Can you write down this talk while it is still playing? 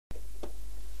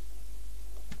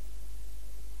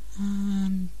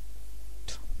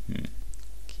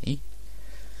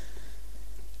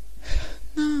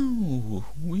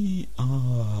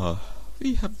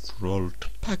have rolled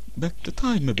back the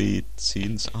time a bit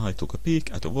since I took a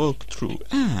peek at a walkthrough,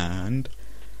 and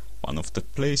one of the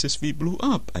places we blew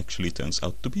up actually turns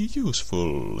out to be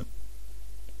useful.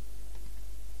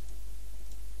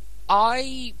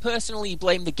 I personally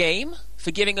blame the game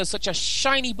for giving us such a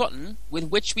shiny button with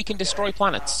which we can destroy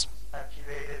planets.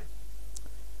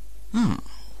 Let's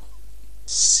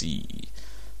see.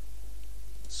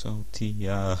 So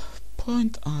the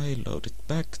point I loaded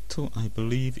back to, I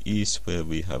believe, is where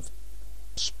we have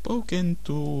spoken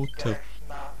to the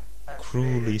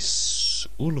Krulis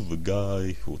Ulv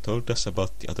guy who told us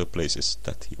about the other places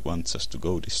that he wants us to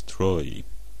go destroy.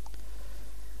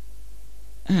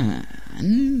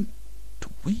 And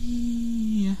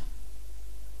we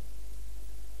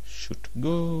should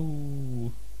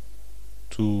go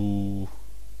to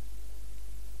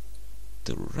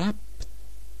the RAP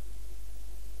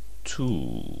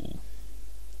 2.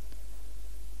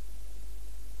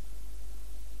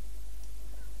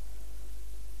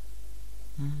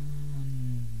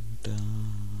 And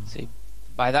See,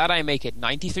 by that I make it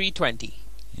 9320.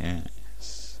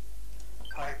 yes.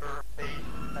 Hyperspace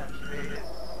activated.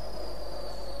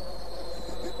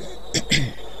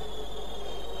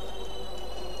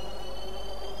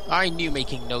 I knew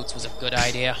making notes was a good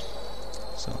idea.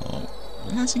 So,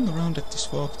 glancing around at this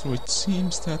walkthrough, it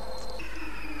seems that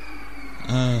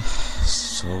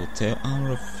so there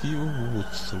are a few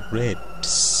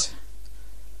threads.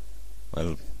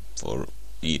 Well, for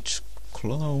each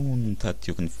clone that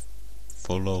you can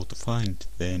follow to find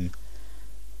them,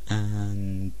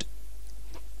 and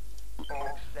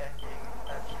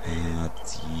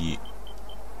the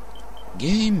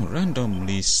game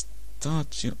randomly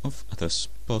starts you off at a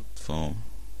spot for...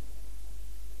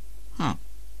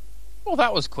 Well,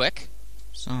 that was quick.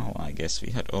 So I guess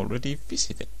we had already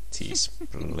visited this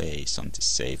place on this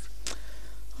save.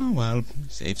 Oh well,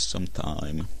 saves some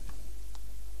time.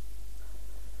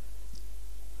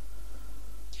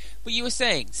 But you were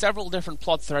saying several different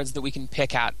plot threads that we can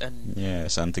pick at, and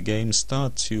Yes, and the game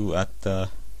starts you at the...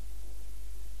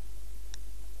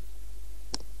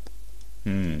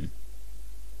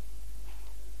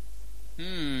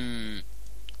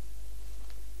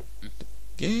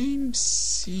 Game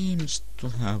seems to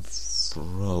have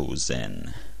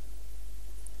frozen.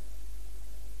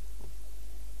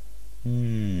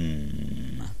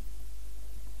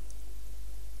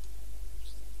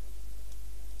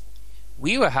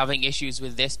 we were having issues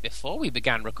with this before we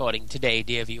began recording today,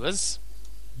 dear viewers.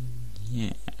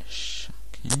 Yes,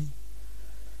 okay.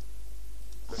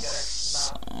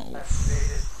 So,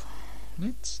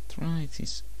 let's try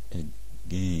this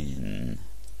again.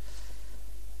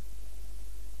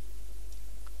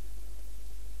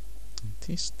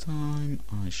 This time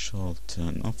I shall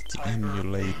turn off the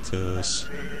emulator's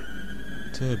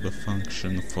turbo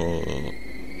function for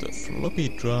the floppy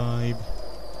drive.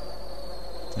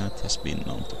 That has been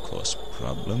known to cause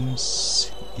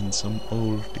problems in some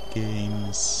old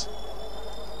games.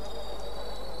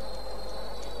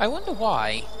 I wonder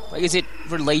why. Like, is it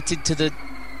related to the...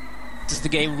 Does the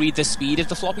game read the speed of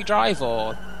the floppy drive,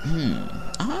 or...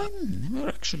 I never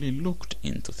actually looked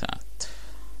into that.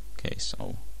 Okay,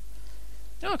 so...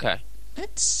 Okay.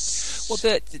 Let's... Well,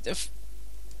 check.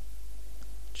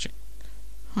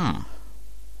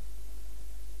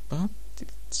 But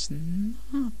it's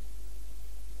not...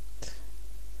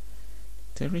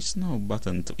 There is no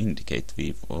button to indicate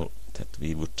that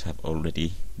we would have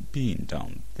already been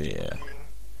down there.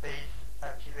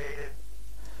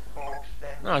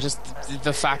 No, just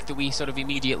the fact that we sort of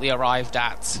immediately arrived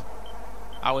at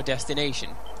our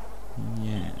destination.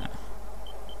 Yeah.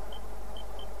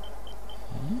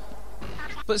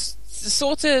 But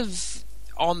sort of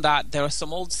on that, there are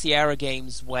some old Sierra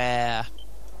games where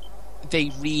they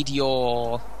read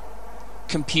your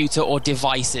computer or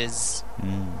device's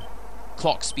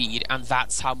clock speed, and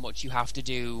that's how much you have to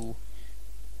do.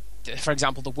 For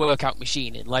example, the workout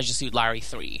machine in Leisure Suit Larry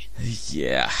 3.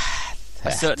 Yeah.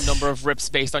 A certain number of rips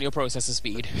based on your processor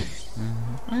speed.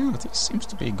 Well, this seems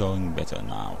to be going better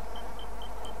now.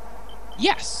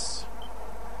 Yes.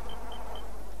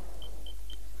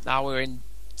 Now we're in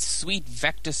sweet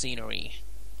vector scenery.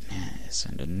 Yes,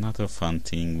 and another fun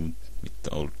thing with the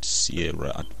old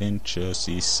Sierra Adventures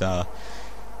is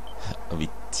with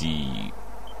the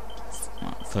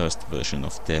first version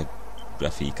of the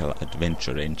graphical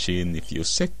adventure engine, if you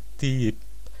set the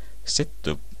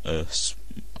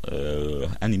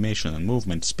animation and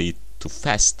movement speed to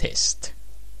fastest,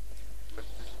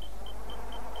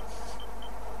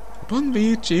 upon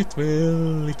which it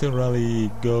will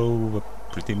literally go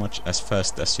pretty much as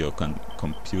fast as your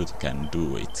computer can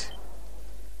do it.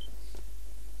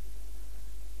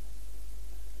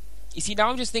 You see, now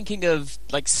I'm just thinking of,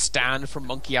 like, Stan from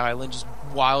Monkey Island just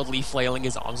wildly flailing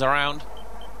his arms around.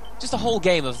 Just a whole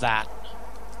game of that.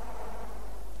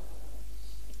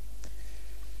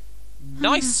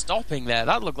 Nice stopping there.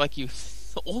 That looked like you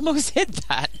almost hit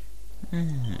that.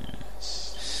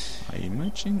 Yes. I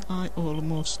imagine I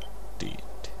almost did.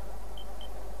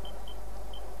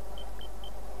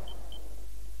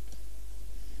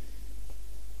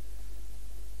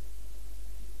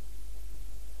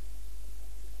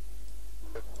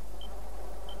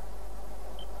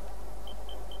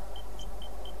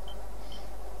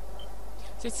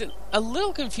 So it's a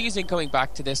little confusing coming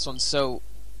back to this one. So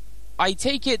I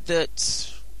take it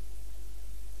that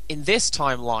in this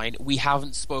timeline we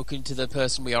haven't spoken to the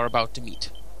person we are about to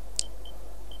meet.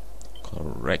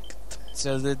 Correct.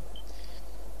 So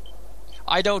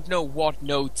I don't know what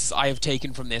notes I have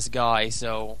taken from this guy,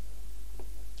 so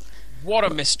what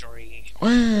a mystery.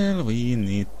 Well, we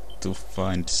need to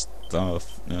find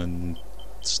stuff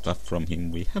from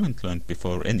him we haven't learned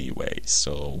before anyway,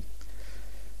 so...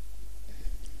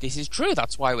 This is true,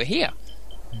 that's why we're here.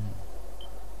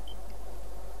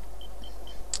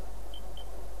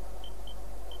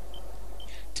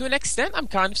 To an extent, I'm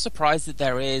kind of surprised that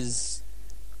there is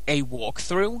a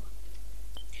walkthrough,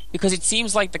 because it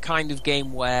seems like the kind of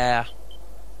game where,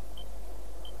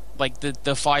 like,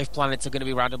 the 5 planets are going to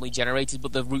be randomly generated,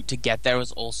 but the route to get there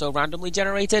is also randomly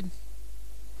generated.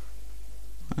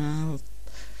 Well,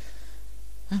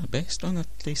 based on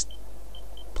at least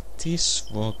this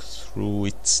walkthrough,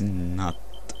 it's not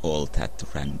all that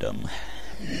random.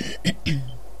 I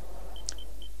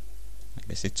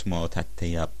guess it's more that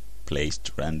they are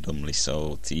placed randomly,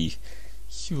 so the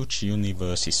huge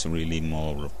universe is really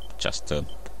more just a...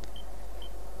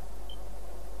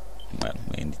 Well,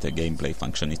 mainly the gameplay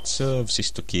function it serves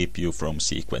is to keep you from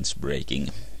sequence breaking.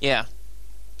 Yeah.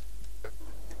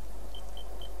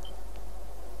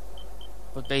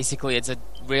 But basically it's a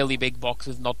really big box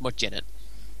with not much in it.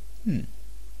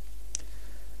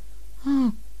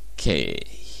 Okay,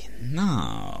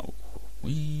 now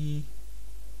we...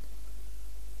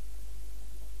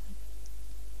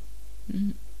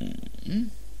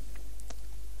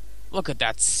 Look at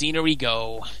that scenery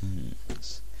go.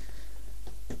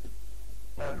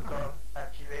 Welcome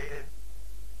activated.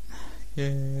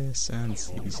 Yes, and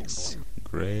this is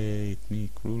great,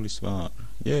 Mick Rulisvar.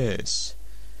 Yes,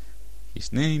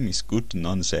 his name is Good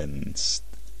Nonsense,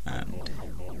 and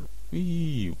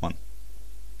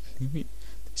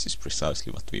this is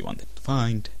precisely what we wanted to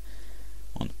find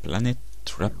on Planet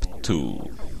Trap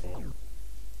 2.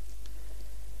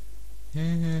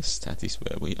 Yes, that is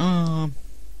where we are.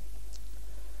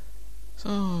 So,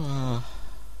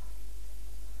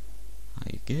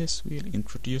 I guess we'll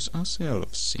introduce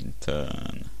ourselves in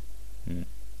turn.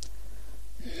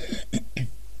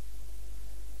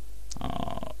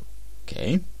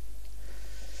 Okay.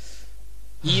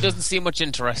 He doesn't seem much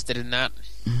interested in that.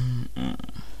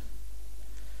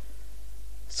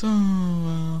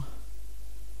 So,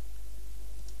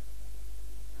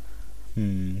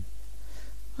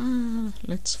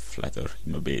 let's flatter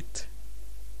him a bit.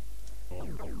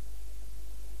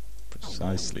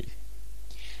 Precisely.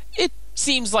 It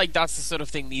seems like that's the sort of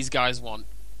thing these guys want.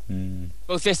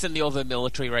 Both this and the other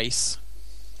military race.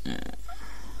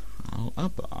 How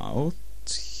about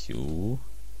you?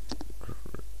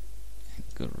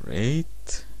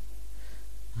 Great.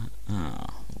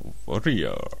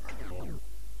 Warrior.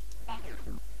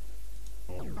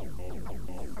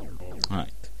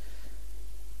 Right.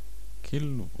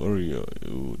 Kill warrior,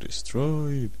 you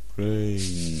destroy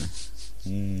brain.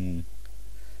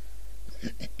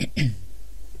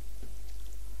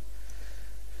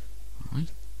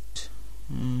 Right.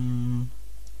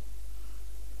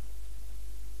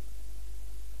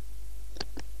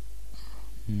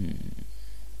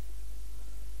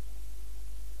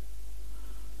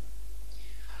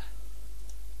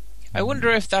 I wonder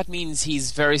if that means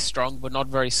he's very strong but not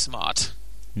very smart.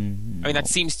 I mean, that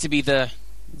seems to be the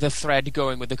thread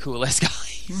going with the coolest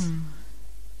guys.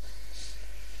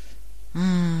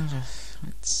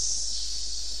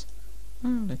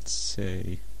 Let's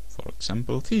say, for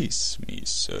example, this. Me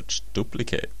search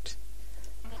duplicate.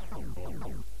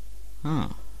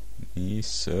 Me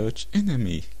search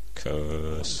enemy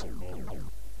curse.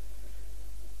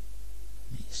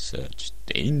 Me search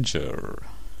danger.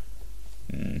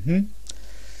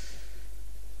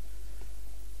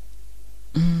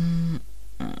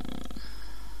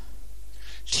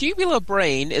 Tubular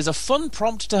brain is a fun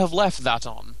prompt to have left that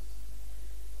on.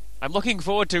 I'm looking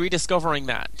forward to rediscovering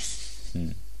that.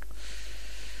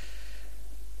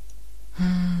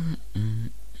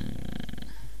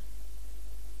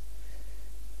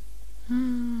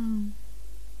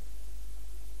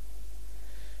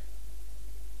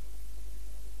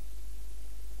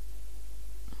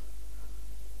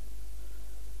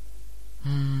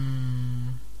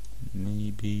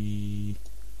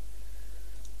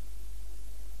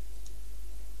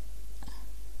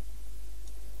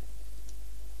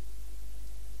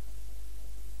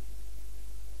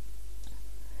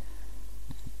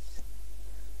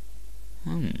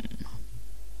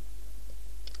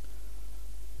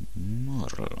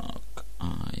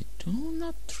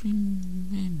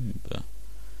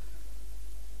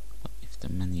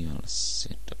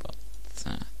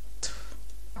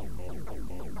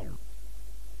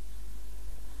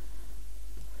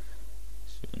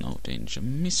 Danger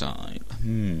missile.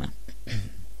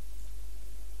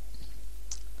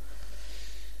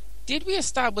 Did we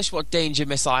establish what danger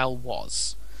missile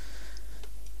was?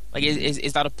 Like,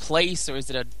 is that a place or is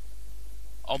it an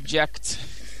object?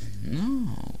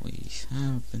 No, we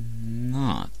have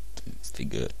not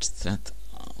figured that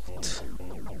out.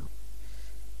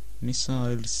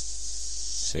 Missile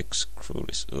 6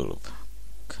 Cruelis Ulf.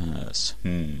 Curse.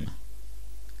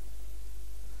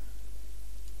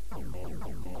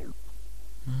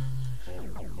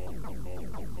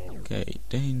 Okay,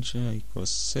 danger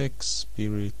equals sex,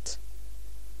 spirit.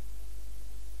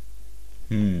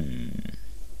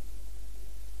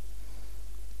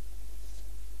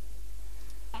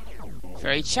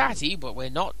 Very chatty, but we're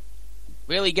not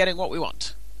really getting what we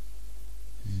want.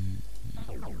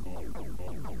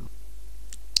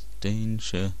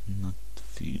 Danger, not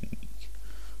feeling.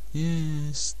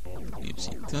 Yes, we've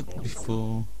seen that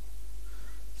before.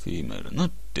 Female,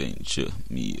 not danger.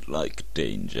 Me like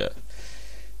danger.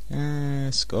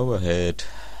 Yes, go ahead.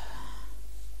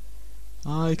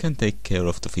 I can take care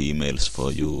of the females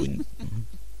for you.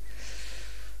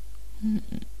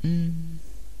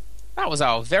 That was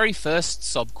our very first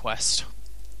sub-quest.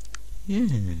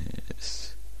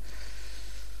 Yes.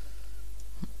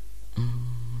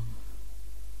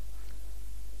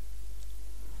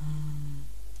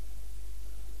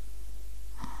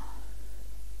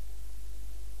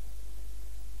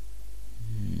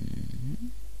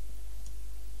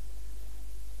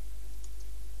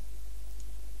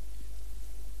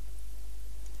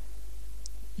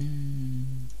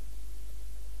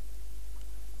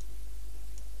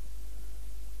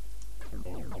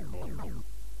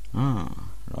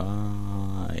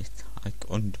 Right. I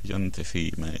understand the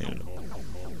female.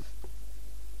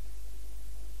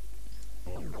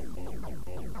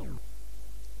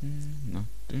 Not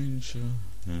danger.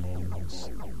 Yes.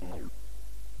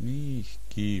 Me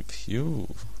give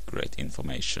you great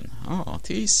information. Oh,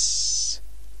 this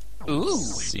Ooh.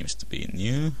 seems to be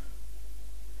new.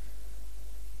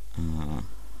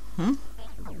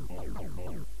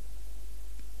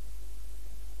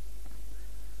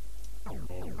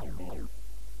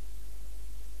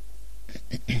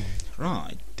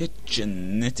 Right, the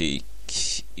genetic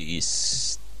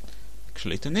is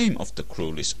actually the name of the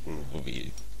Cruelis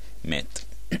we met.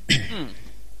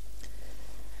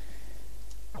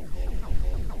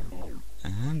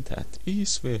 And that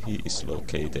is where he is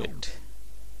located.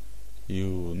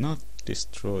 You not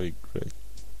destroy great.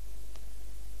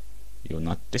 You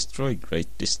not destroy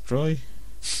great destroy.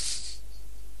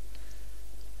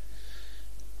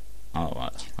 Oh,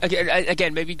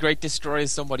 Again, maybe Great Destroy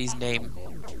is somebody's name.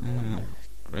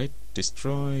 Great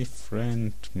destroy,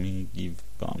 friend me give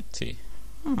bounty.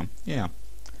 Yeah.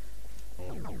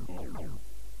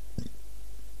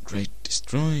 Great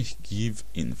destroy, give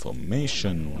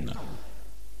information.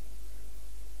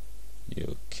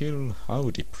 You kill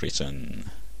Howdy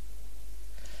prison.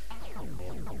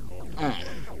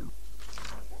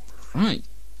 Right.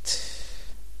 This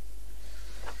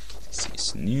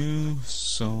is new,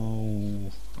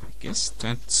 so I guess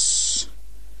that's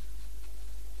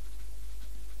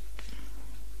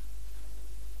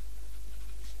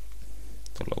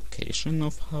the location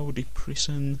of Howdy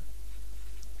prison.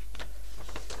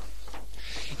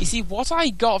 You see, what I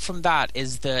got from that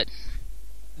is that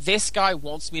this guy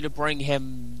wants me to bring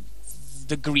him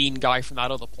the green guy from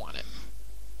that other planet.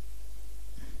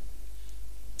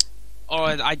 Or,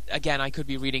 I could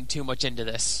be reading too much into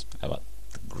this. About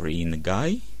the green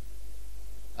guy?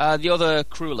 The other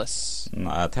Cruelis.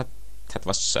 No, that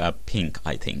was pink,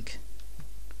 I think.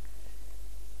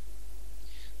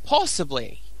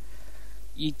 Possibly.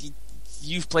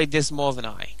 You've played this more than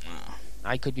I.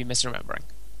 I could be misremembering.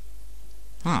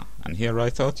 And here I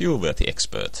thought you were the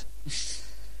expert.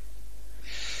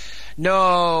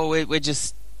 No,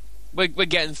 we're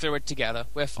getting through it together.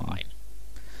 We're fine.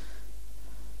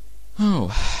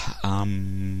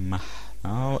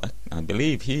 Now I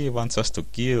believe he wants us to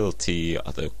kill the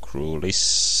other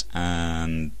Cruelis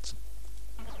and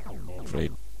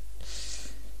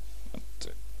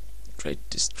Great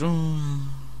Destroy.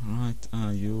 Right,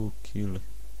 you kill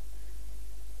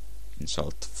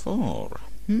Insult 4.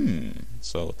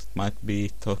 So that might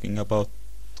be talking about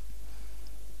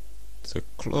the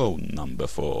clone number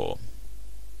 4.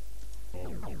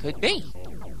 Could be.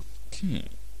 Okay.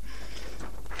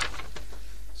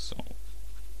 So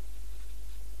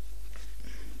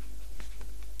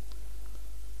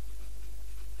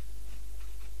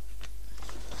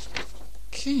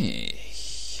okay.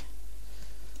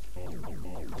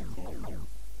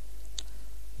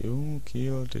 You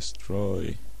kill,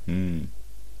 destroy.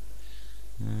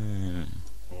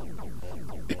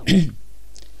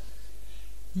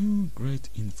 Great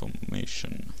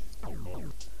information.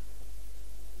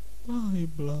 Bye,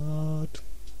 blood.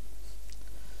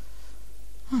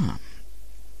 Huh.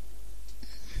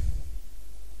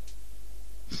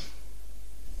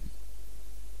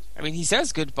 I mean, he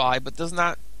says goodbye, but doesn't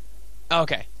that...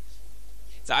 Okay.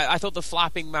 So I thought the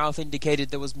flapping mouth indicated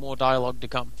there was more dialogue to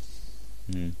come.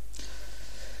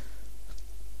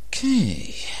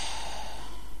 Okay.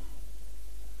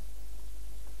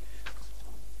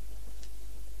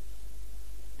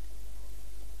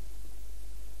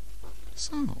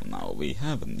 So now we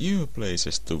have new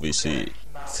places to visit.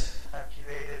 Mount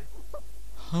activated.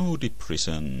 Howdy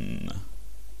Prison.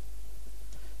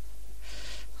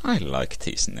 I like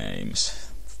these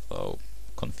names, though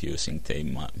confusing they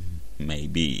may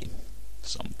be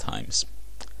sometimes.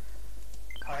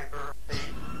 Hyper base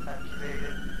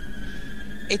activated.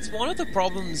 It's one of the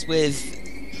problems with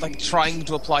like trying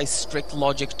to apply strict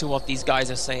logic to what these guys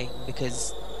are saying,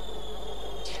 because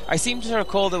I seem to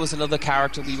recall there was another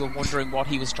character we were wondering what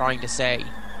he was trying to say,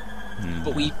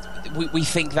 but we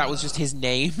think that was just his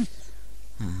name.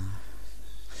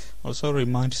 Also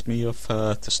reminds me of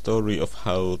the story of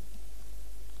how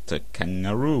the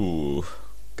kangaroo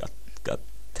got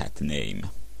that name.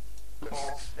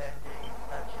 All standing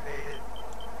activated.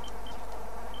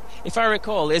 If I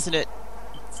recall, isn't it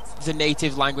the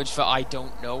native language for I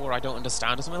don't know or I don't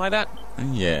understand or something like that?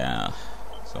 Yeah,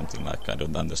 something like I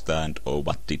don't understand or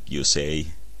what did you say?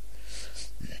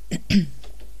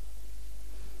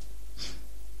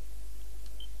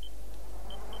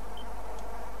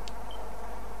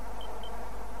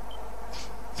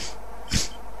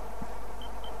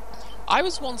 I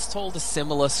was once told a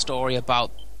similar story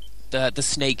about the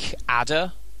snake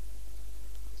adder,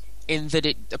 in that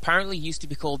it apparently used to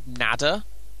be called Nada,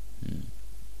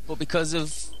 but because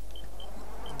of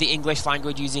the English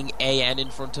language using AN in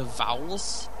front of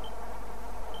vowels,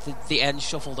 the N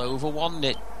shuffled over one,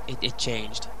 it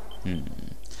changed.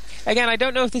 Again, I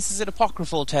don't know if this is an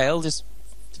apocryphal tale, just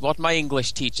what my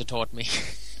English teacher taught me.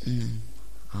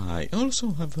 I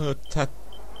also have heard that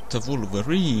the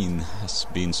Wolverine has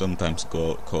been sometimes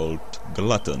called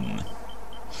Glutton.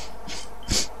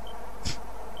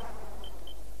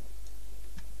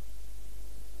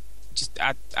 Just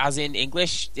as in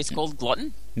English, it's called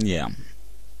glutton? Yeah.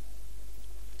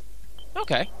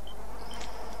 Okay.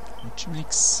 Which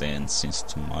makes sense, since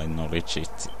to my knowledge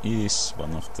it is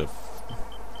one of the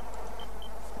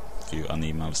few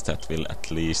animals that will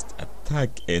at least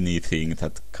attack anything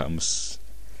that comes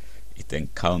it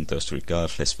encounters,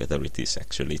 regardless whether it is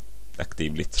actually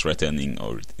actively threatening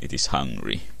or it is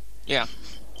hungry. Yeah.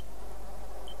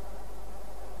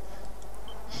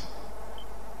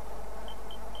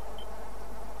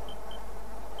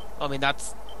 I mean,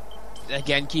 that's,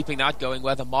 again, keeping that going,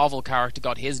 where the Marvel character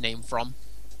got his name from.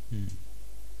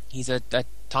 He's a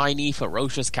tiny,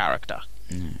 ferocious character.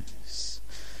 Yes.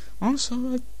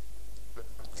 Also,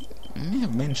 I may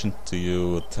have mentioned to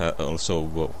you also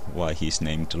why he's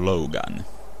named Logan.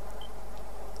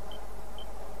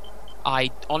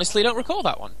 I honestly don't recall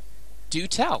that one. Do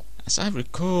tell. As I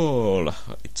recall,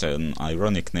 it's an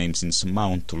ironic name since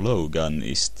Mount Logan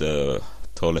is the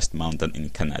tallest mountain in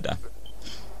Canada.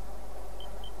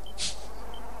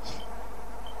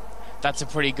 That's a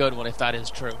pretty good one if that is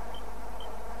true.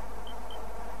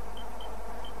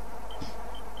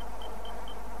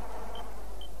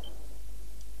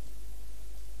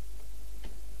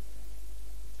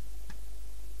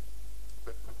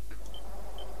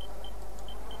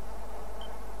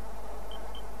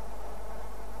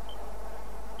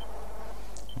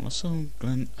 Also,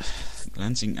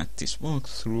 glancing at this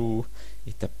walkthrough,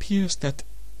 it appears that,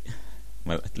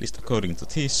 well, at least according to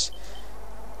this,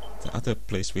 the other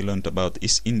place we learned about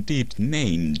is indeed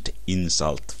named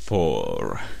Insult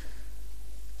 4.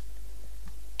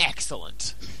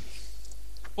 Excellent.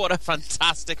 What a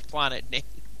fantastic planet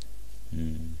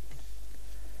name.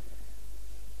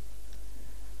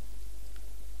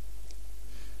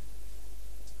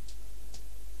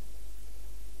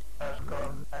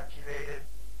 Ascom activated.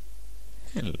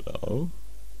 Hello.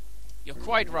 You're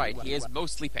quite right, he is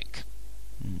mostly pink.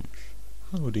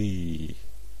 Howdy.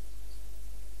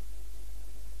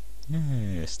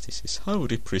 Yes, this is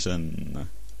Howdy Prison.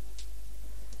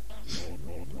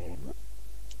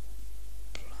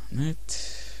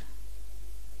 Planet.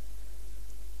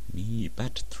 Me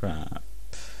Bad Trap.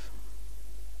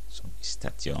 So is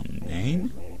that your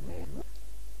name?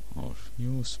 Or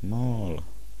you small?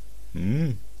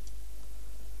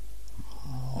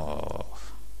 Oh.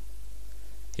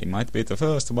 He might be the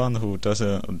first one who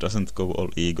doesn't go all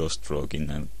ego stroking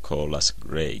and call us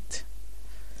great.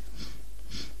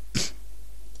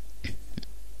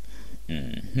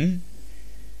 Mm-hmm.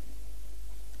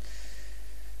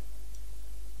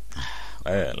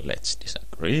 Well, let's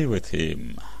disagree with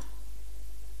him.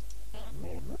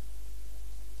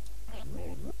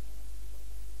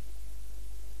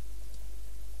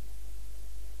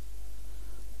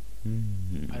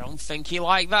 I don't think he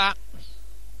liked that.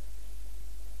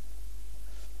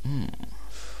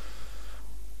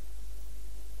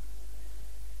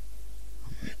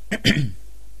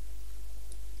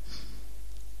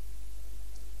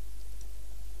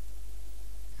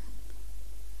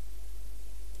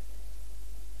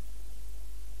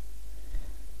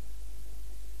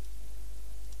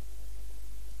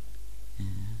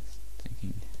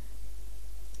 Thinking.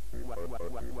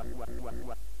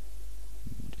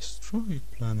 Destroy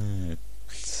planet.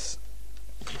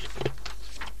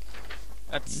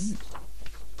 That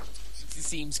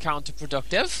seems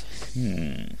counterproductive.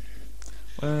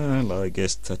 Well, I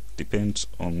guess that depends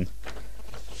on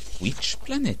which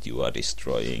planet you are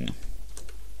destroying.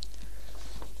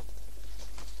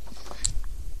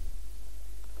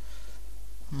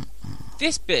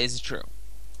 This bit is true.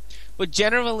 But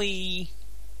generally,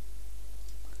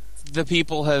 the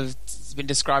people have been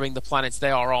describing the planets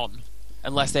they are on,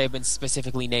 unless they have been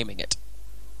specifically naming it.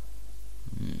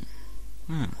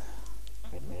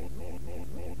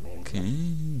 Okay,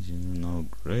 you know,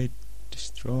 great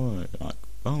destroy, like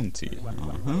bounty.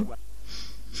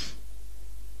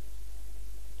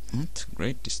 What?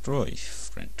 Great destroy,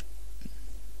 friend.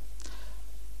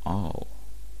 Oh.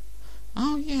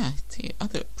 Oh yeah, the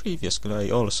other previous guy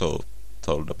also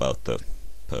told about the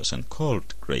person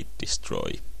called Great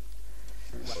Destroy.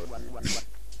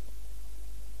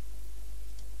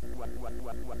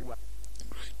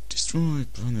 Great Destroy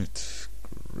planet,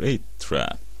 Great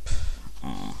Trap.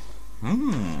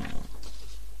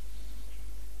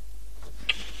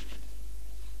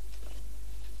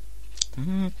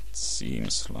 That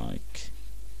seems like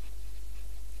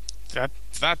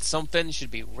That's something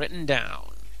should be written down.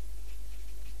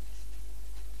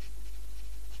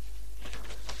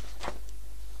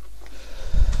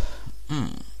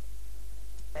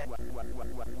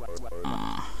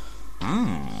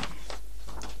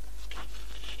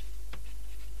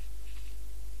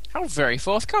 How very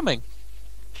forthcoming.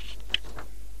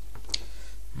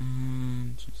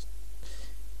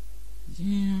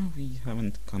 Yeah, we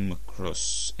haven't come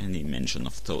across any mention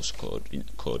of those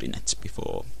coordinates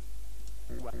before.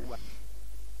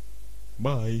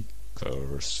 Bye,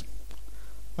 curse.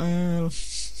 Well,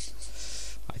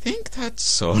 I think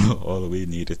that's all we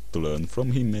needed to learn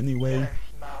from him anyway.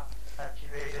 Map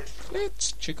activated.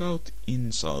 Let's check out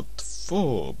Insult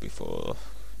 4 before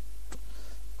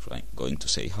going to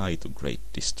say hi to Great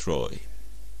Destroy.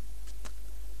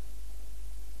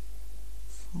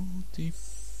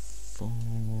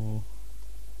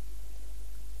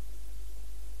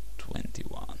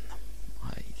 4421.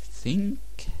 I think.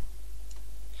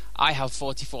 I have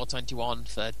 4421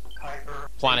 for Kuiper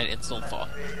Planet Insult 4.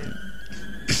 activated.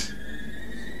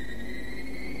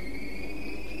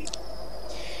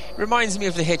 Reminds me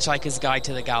of the Hitchhiker's Guide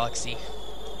to the Galaxy,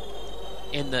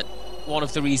 in that one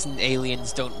of the reasons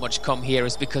aliens don't much come here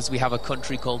is because we have a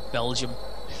country called Belgium.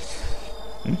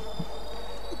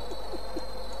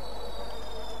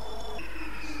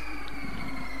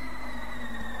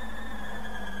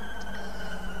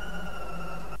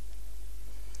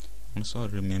 Also, I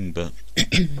remember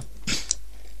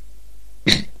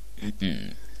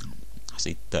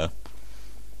sitten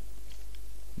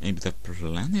maybe the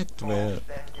planet where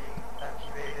Sending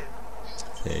activated.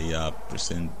 they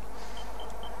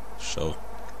showed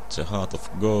the Heart of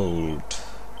Gold.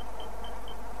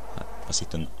 Was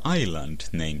it an island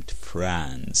named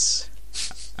France?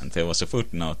 And there was a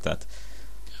footnote that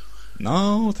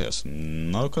no, there's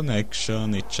no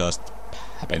connection, it just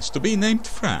happens to be named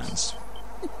France.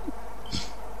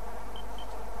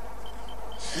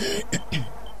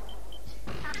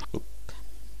 Oop.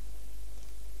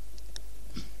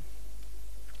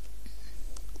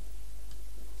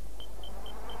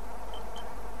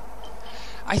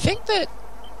 I think that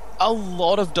a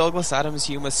lot of Douglas Adams'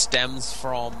 humor stems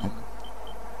from,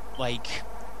 like,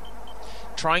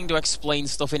 trying to explain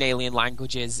stuff in alien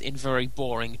languages in very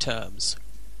boring terms.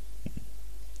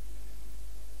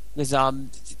 There's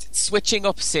switching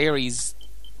up series,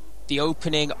 the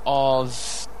opening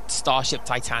of Starship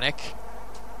Titanic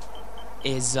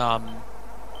is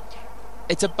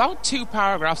it's about 2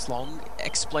 paragraphs long,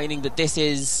 explaining that this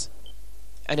is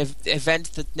an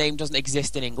event that name doesn't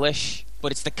exist in English,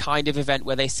 but it's the kind of event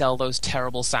where they sell those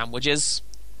terrible sandwiches.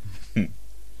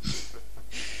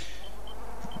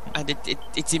 And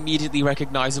it's immediately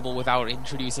recognizable without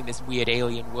introducing this weird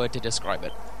alien word to describe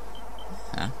it.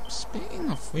 Speaking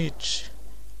of which,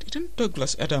 didn't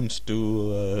Douglas Adams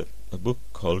do a book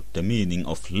called The Meaning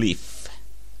of Life?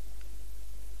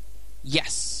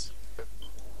 Yes.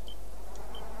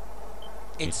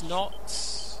 It's not...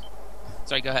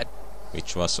 Sorry, go ahead.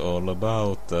 Which was all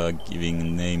about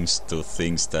giving names to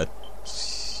things that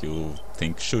you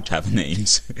think should have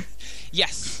names.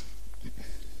 Yes.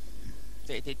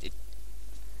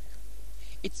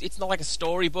 It's not like a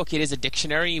storybook, it is a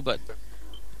dictionary, but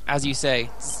as you say,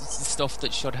 it's stuff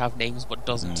that should have names but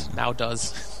doesn't, now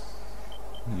does.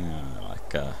 Yeah, like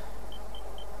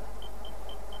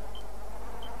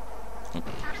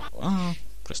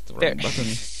press the wrong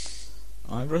button.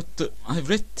 I've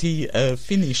read the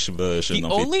Finnish version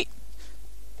of it,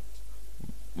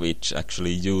 which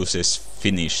actually uses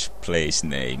Finnish place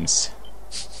names,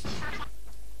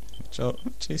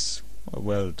 which is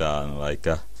well done. Like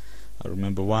I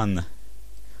remember one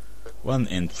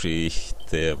entry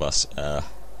there was well,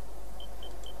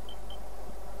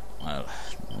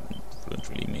 wouldn't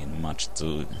really mean much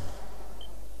to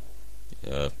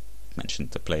mention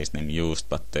the place name used,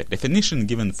 but the definition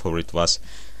given for it was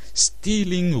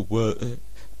stealing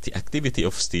the activity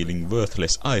of stealing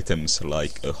worthless items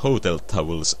like hotel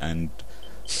towels and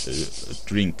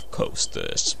drink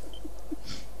coasters.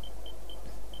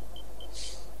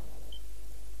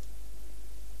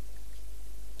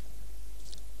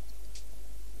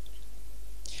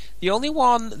 The only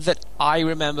one that I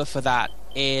remember for that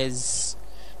is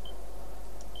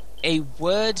a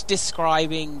word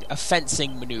describing a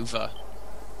fencing maneuver,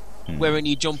 wherein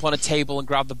you jump on a table and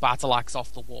grab the battle axe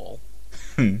off the wall.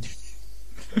 And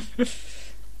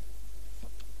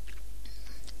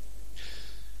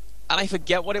I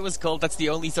forget what it was called. That's the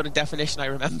only sort of definition I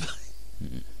remember.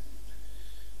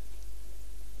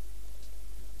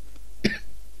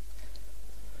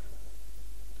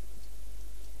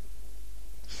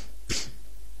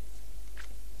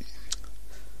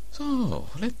 So,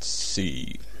 let's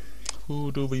see.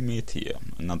 Who do we meet here?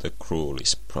 Another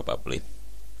Crawlies, probably.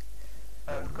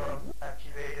 Outcome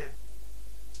activated.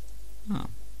 Ah.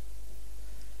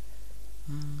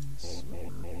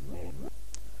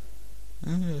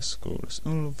 Crawlies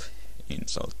Ulf,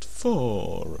 Insult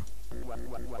 4.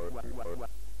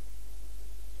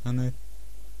 And it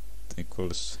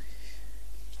equals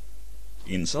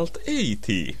Insult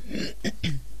 80.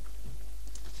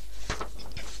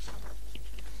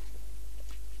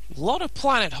 A lot of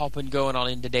planet hopping going on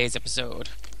in today's episode.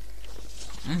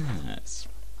 Yes.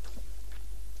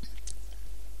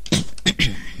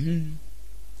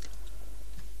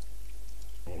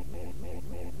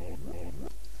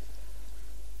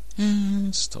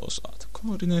 Yes, those are the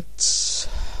coordinates.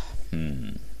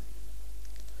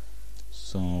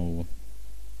 So,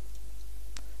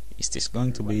 is this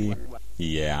going to be...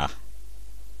 Yeah.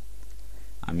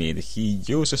 I mean, he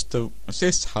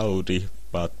says howdy,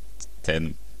 but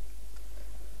then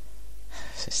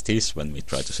says this when we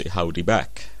try to say howdy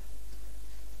back.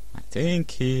 I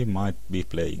think he might be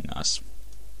playing us.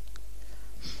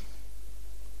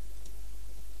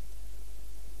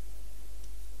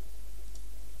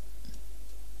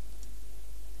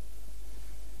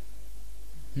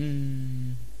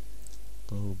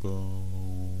 Bobo.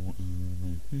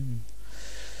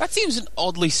 That seems an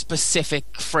oddly specific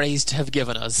phrase to have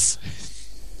given us.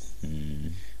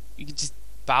 You can just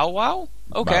bow wow?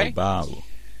 Okay. Bow bow.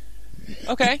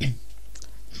 Okay.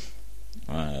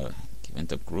 Given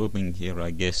the grouping here,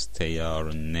 I guess they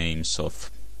are names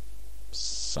of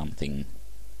something.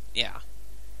 Yeah.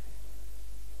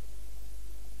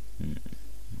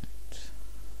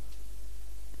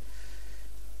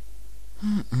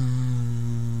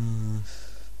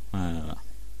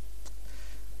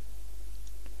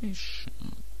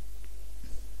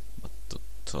 What to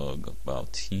talk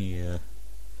about here?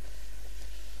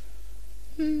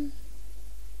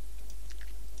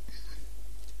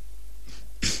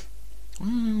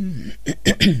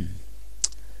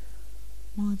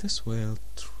 Might as well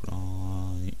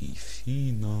try if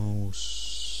he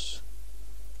knows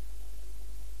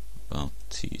about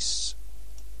his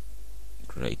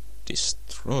Great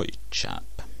Destroy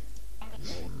chap.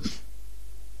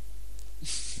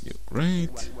 You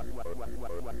great.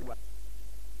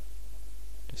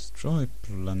 Destroy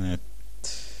planet.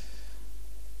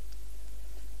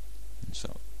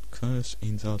 Insult curse,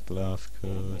 insult laugh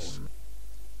curse.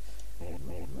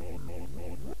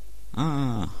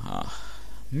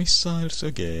 Missiles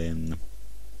again.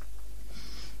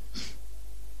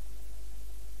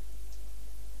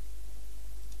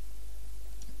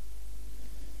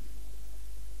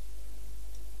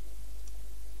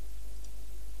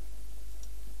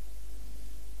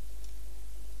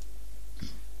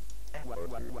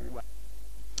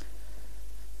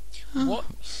 What?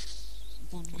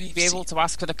 Would we be able to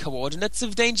ask for the coordinates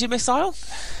of Danger Missile?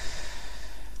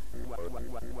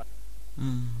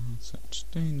 Such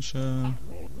danger.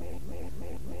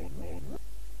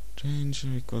 Danger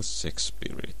equals sex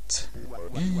spirit.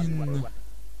 Again.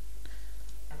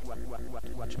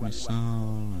 Danger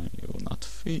missile. You will not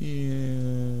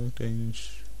fear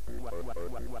danger.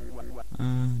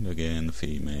 And again,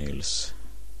 females.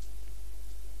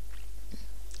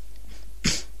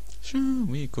 Sure,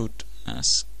 we could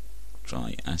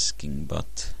try asking,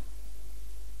 but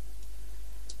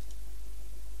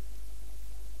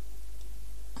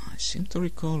I seem to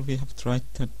recall we have tried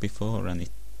that before and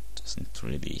it doesn't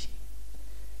really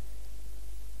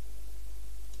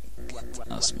get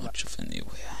us much of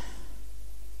anywhere.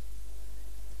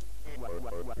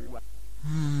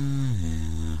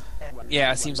 Yeah.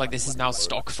 Yeah, it seems like this is now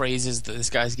stock phrases that this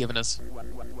guy's given us.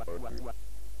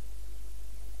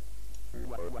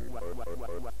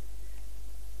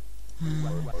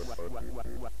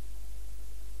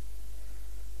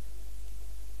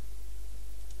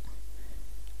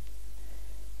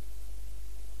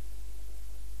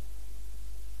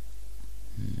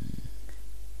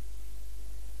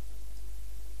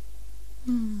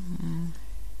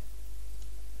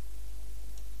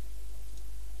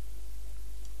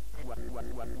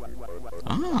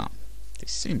 Ah,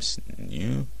 this seems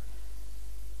new.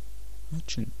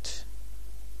 Urgent.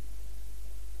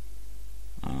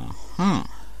 Uh-huh.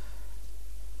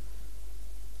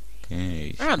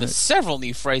 Okay. And there's several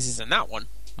new phrases in that one.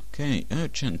 Okay,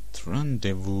 urgent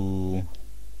rendezvous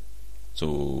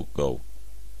to go.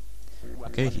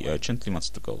 Okay, he urgently wants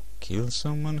to go kill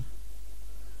someone.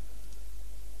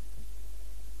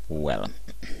 Well.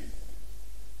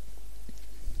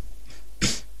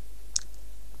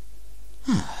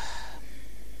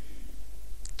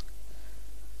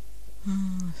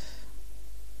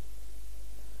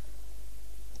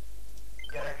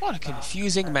 What a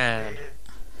confusing man.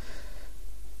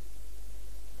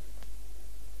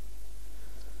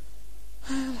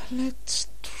 Let's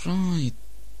try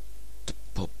to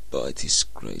pop by this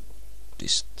great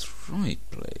destroy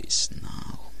place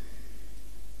now.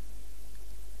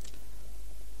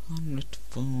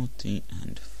 140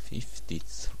 and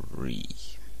 53.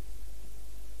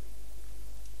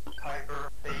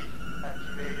 Hyper base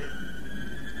activated.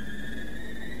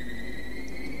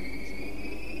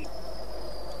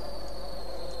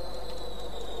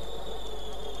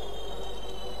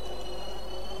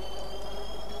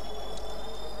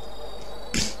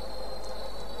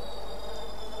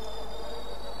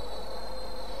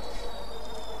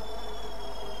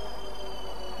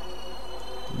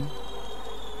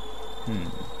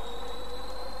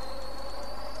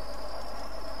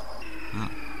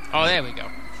 Oh, there we go.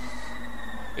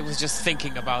 It was just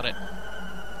thinking about it.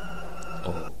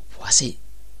 Oh, was it?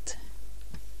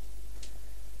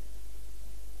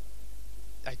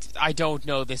 I don't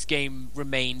know. This game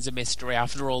remains a mystery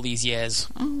after all these years.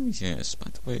 Oh, yes, by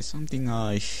the way, something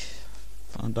I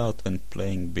found out when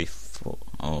playing before,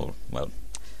 or, well,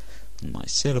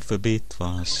 myself a bit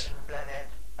was Planet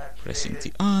pressing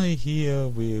activated. the eye here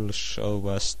will show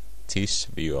us this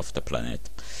view of the planet,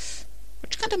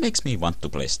 which kinda makes me want to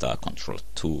play Star Control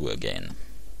 2 again.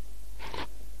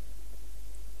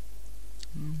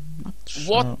 Not sure.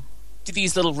 What do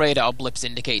these little radar blips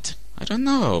indicate? I don't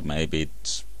know, maybe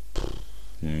it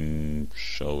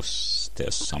shows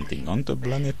there's something on the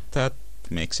planet that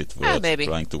makes it worth maybe.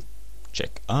 trying to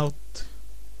check out.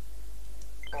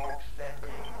 Bulk sending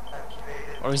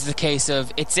activated. Or is it a case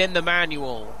of, it's in the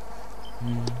manual?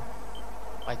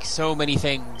 Like so many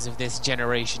things of this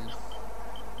generation.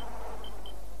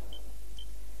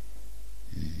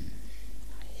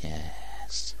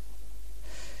 Yes.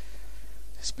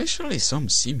 Especially some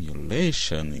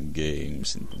simulation in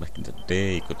games back in the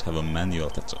day could have a manual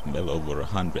that's well over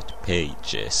 100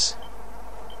 pages.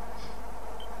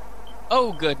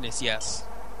 Oh goodness, yes.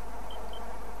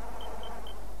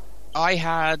 I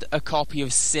had a copy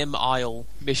of Sim Isle,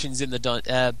 Missions in the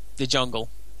Jungle.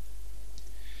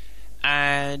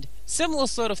 And similar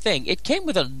sort of thing. It came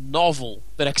with a novel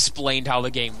that explained how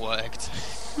the game worked.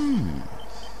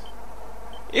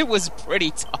 It was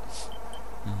pretty tough.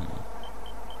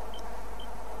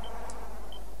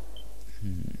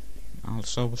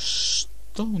 Also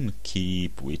Stone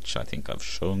Keep, which I think I've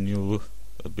shown you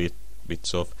a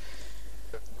bits of.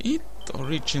 It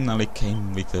originally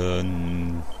came with well,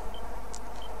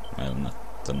 not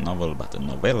a novel, but a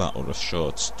novella or a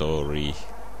short story.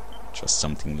 Just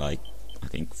something like, I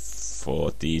think,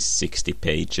 40, 60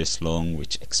 pages long,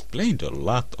 which explained a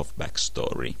lot of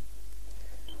backstory.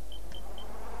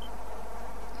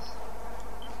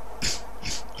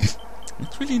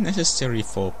 not really necessary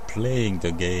for playing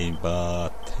the game,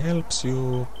 but helps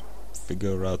you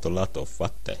figure out a lot of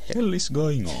what the hell is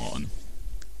going on.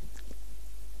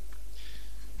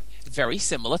 Very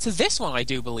similar to this one, I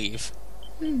do believe.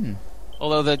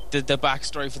 Although the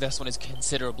backstory for this one is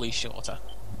considerably shorter.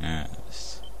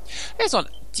 Yes. Here's one.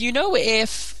 Do you know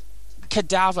if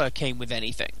Cadaver came with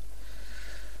anything?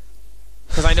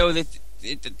 Because I know that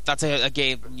that's a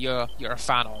game you're a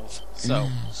fan of. So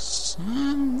Yes,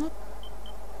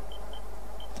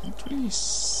 don't really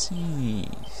see,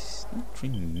 don't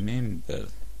remember.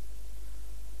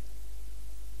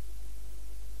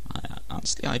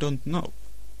 Honestly, I don't know.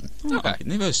 Okay. I've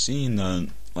never seen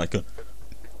like a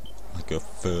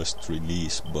first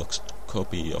release boxed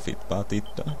copy of it, but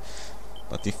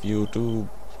if you do,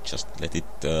 just let it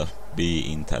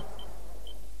be in that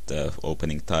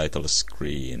opening title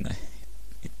screen.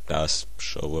 It does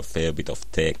show a fair bit of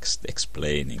text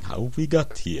explaining how we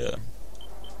got here.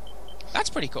 that's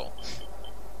pretty cool.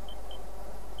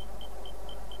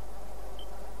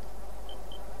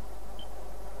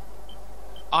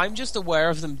 I'm just aware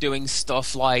of them doing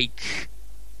stuff like,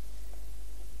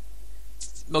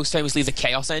 most famously, the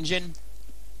Chaos Engine,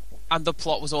 and the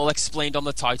plot was all explained on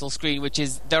the title screen, which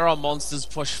is, there are monsters,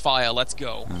 push fire, let's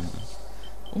go.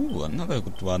 Ooh, another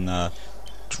good one,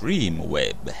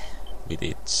 Dreamweb, with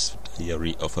its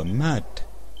Diary of a Mad,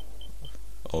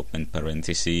 open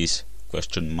parentheses,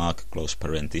 question mark, close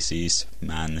parentheses,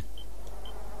 man.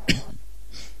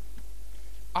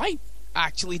 I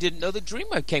actually didn't know that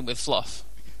Dreamweb came with fluff.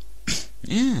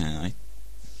 Yeah,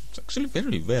 it's actually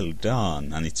very well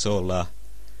done, and it's all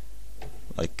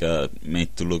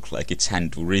made to look like it's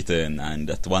handwritten. And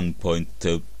at one point,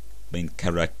 the main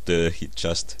character, he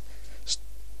just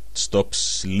stops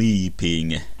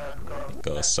sleeping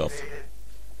because of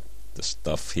the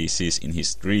stuff he sees in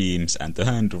his dreams, and the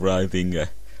handwriting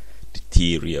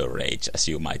deteriorates, as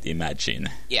you might imagine.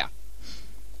 Yeah.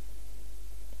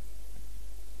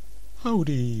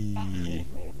 Howdy!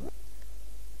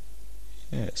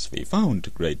 Yes, we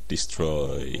found Great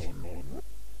Destroy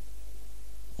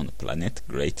on planet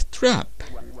Great Trap.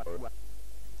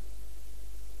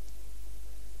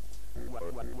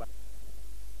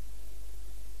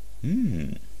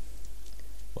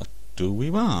 What do we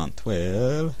want?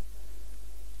 Well,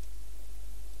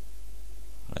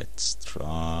 let's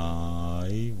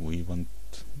try. We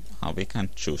we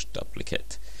can't choose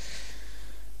duplicate.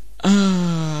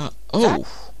 I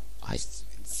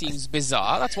Seems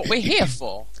bizarre. That's what we're here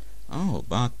for. Oh,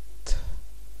 but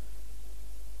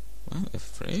well, a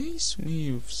phrase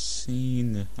we've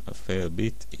seen a fair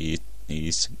bit. It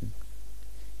is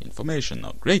information,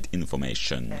 or great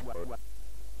information.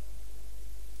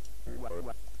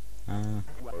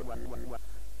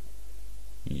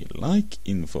 You like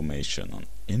information on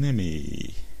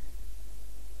enemy.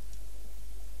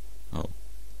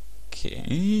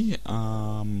 Okay.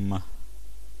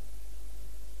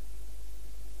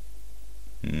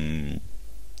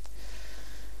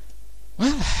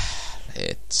 Well,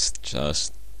 let's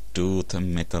just do the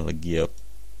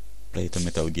play the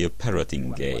Metal Gear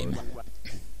parroting game.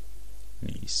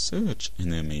 Me search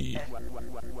enemy.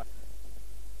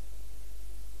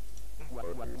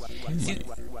 See,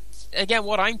 again,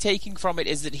 what I'm taking from it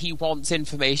is that he wants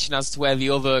information as to where the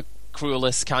other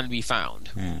cruelists can be found.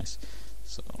 Yes.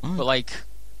 So, But, like,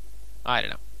 I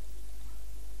don't know.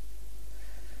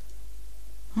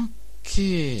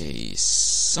 okay,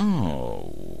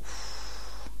 so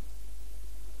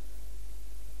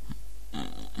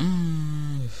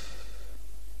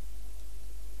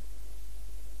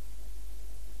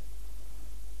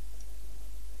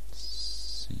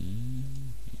see,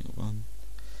 you want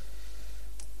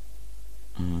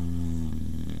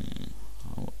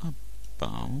how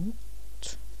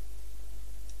about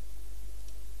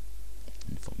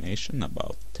information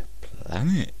about the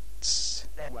planets?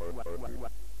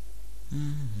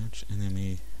 Which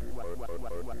enemy?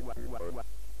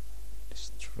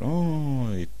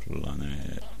 Destroy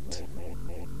planet.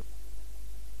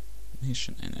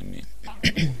 Mission enemy.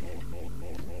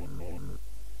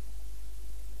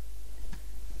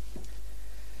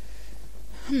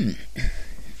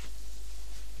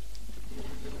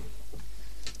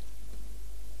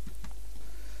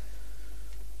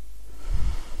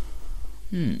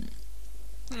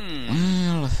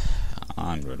 Well,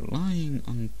 I'm relying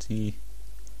on the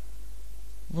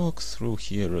walkthrough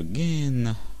here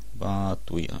again, but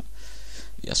we are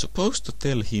supposed to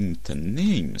tell him the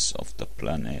names of the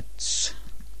planets,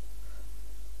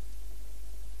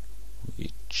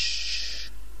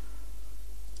 which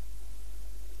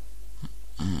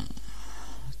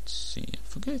let's see.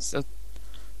 Forget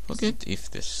if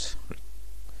there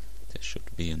should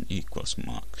be an equals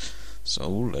mark. So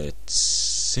let's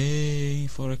say,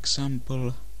 for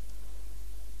example,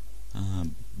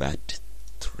 bad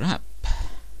trap.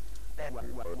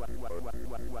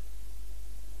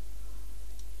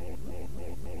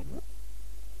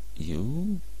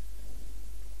 You?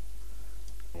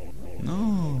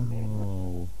 No.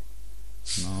 No.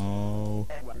 No.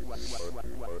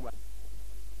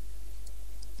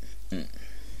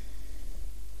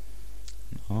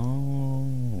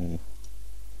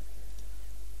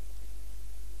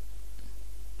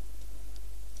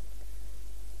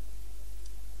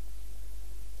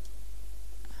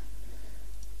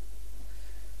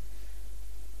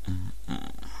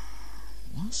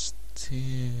 Was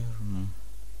there?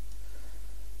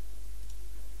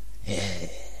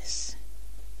 Yes.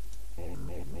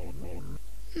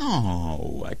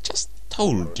 No, I just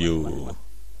told you.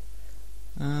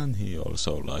 And he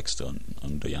also likes the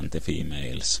Ondoyante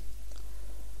females.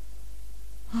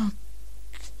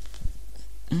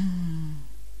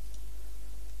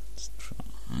 Let's try.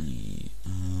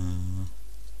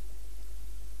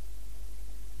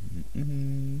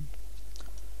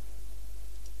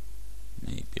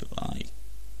 Maybe like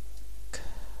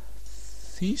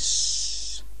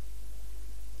this.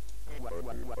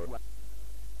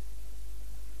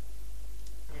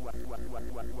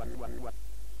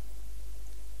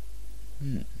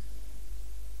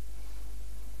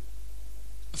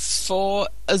 For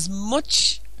as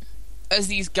much as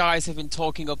these guys have been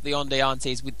talking up the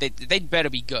Ondeyantes, they'd better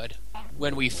be good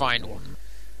when we find one.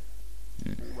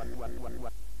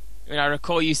 And I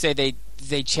recall you say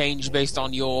they change based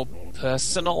on your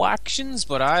personal actions,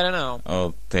 but I don't know.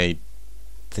 Oh, they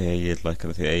like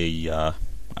a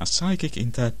psychic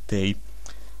in that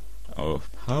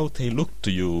how they look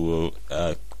to you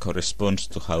corresponds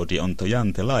to how the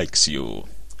Ondoyante likes you.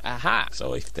 Aha.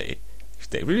 So if they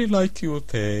really like you,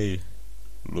 they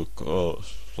look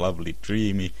lovely,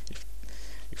 dreamy.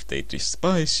 If they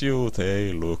despise you,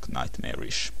 they look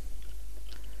nightmarish.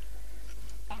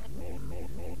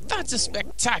 That's a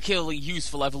spectacularly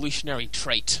useful evolutionary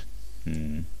trait.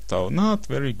 Though not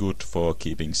very good for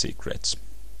keeping secrets.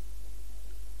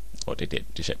 Or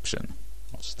deception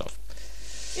or stuff.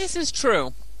 This is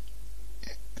true.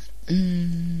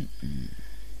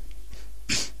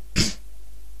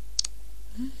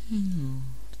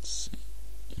 Let's see.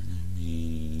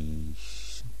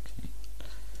 Enemies. Okay.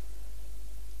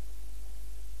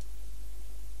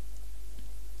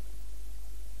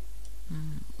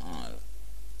 No.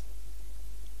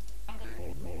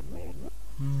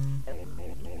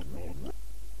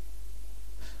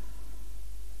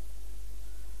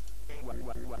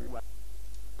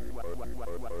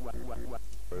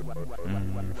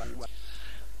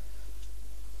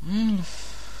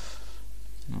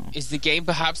 Is the game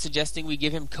perhaps suggesting we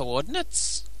give him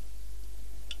coordinates?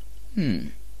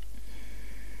 Maybe.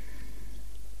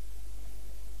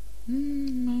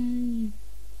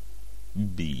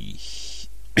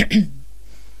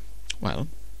 Well,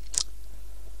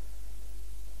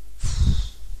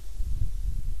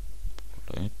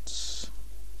 let's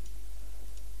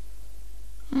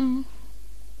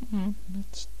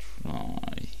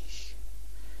try.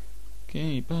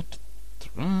 Okay, but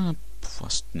trap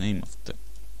was the name of the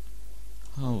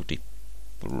Howdy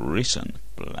prison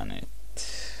planet.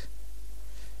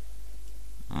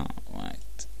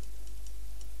 Right.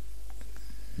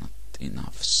 Not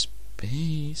enough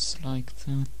space like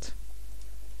that.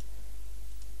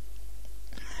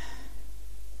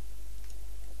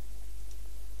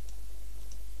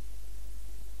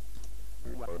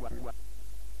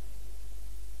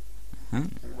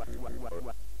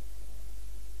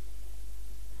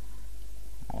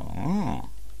 Oh.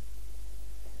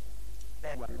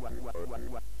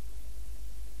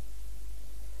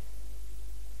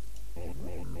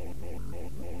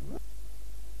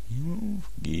 You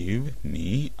give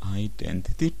me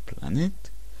identity planet.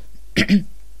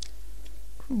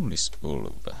 Cruelis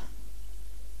Ulv.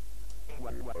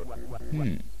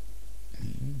 You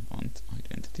want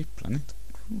identity planet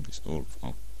Cruelis Ulv.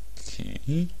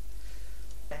 Okay.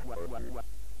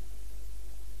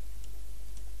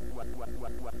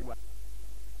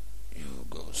 You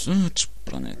go search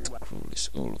planet Cruelis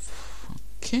Ulv.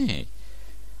 Okay.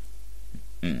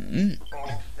 Sending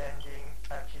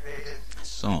activated.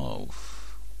 So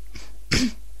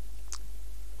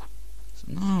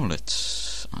now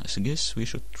I guess we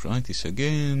should try this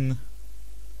again.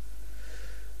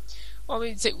 Well, I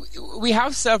mean, we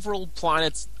have several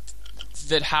planets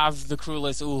that have the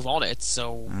Cruelis Ulv on it,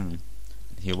 so...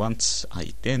 He wants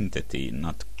identity,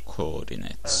 not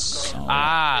coordinates. So.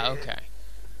 Okay.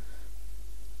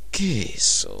 Okay,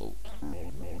 so...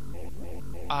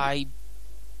 I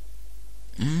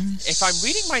If I'm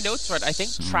reading my notes right, I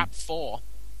think So- Trap 4.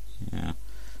 Yeah.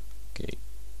 Okay.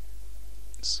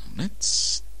 So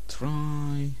let's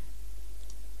try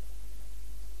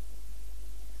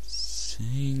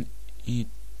saying it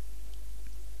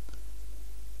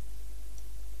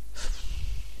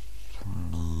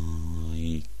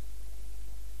like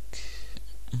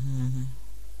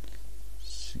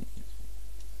see.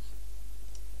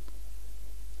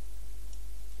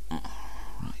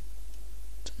 Right.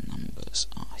 The numbers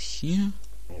are here.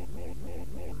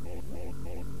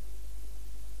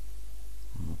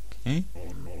 Okay.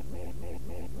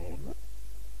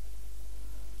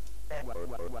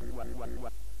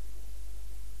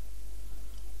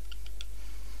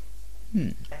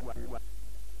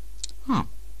 Huh.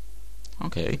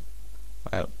 Okay.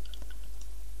 Well,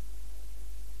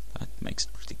 that makes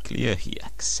it pretty clear he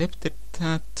accepted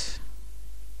that.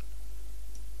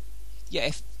 Yeah,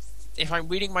 if I'm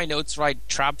reading my notes right,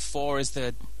 Trap 4 is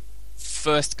the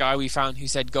first guy we found who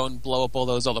said go and blow up all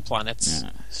those other planets.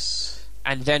 Yes.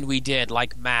 And then we did,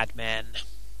 like madmen.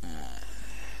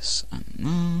 Yes. And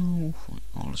now we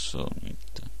also need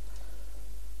to...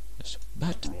 There's a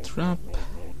bat trap.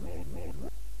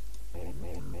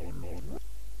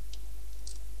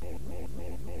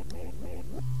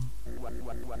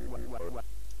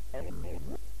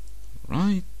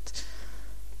 Right.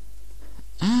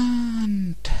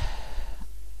 And...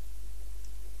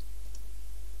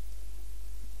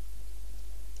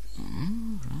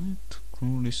 Alright,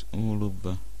 crawl is all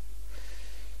over.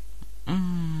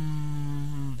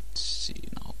 Let's see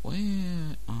now,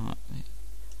 where are we?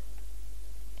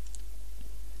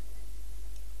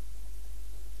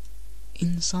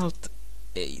 Insult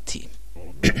 80.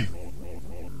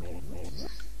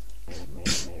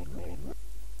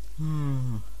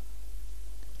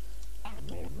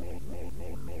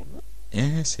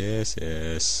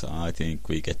 Yes, I think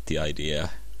we get the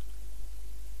idea.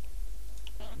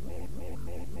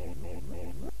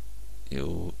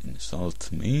 You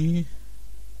insult me?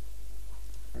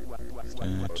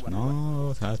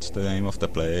 No, that's the name of the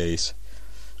place.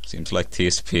 Seems like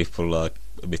these people are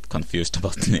a bit confused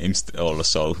about names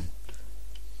also.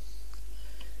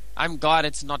 I'm glad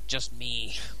it's not just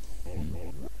me.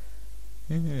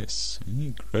 Yes,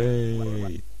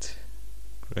 great.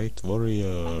 Great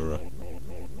warrior.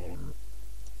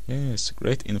 Yes,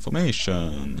 great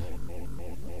information.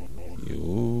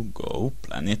 You go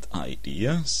Planet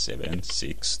Idea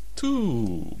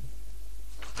 762.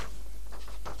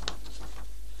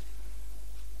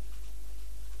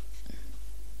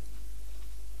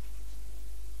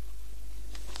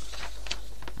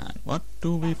 And what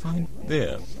do we find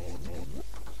there?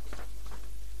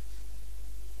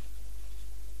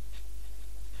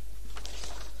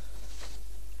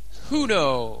 Who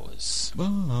knows?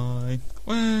 Bye.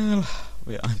 Well,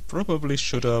 I probably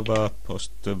should have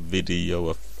posted a video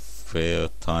a fair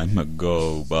time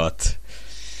ago, but...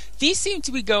 These seem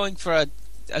to be going for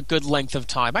a good length of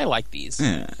time. I like these.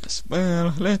 Yes,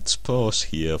 well, let's pause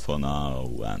here for now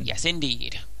and... Yes,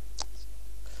 indeed.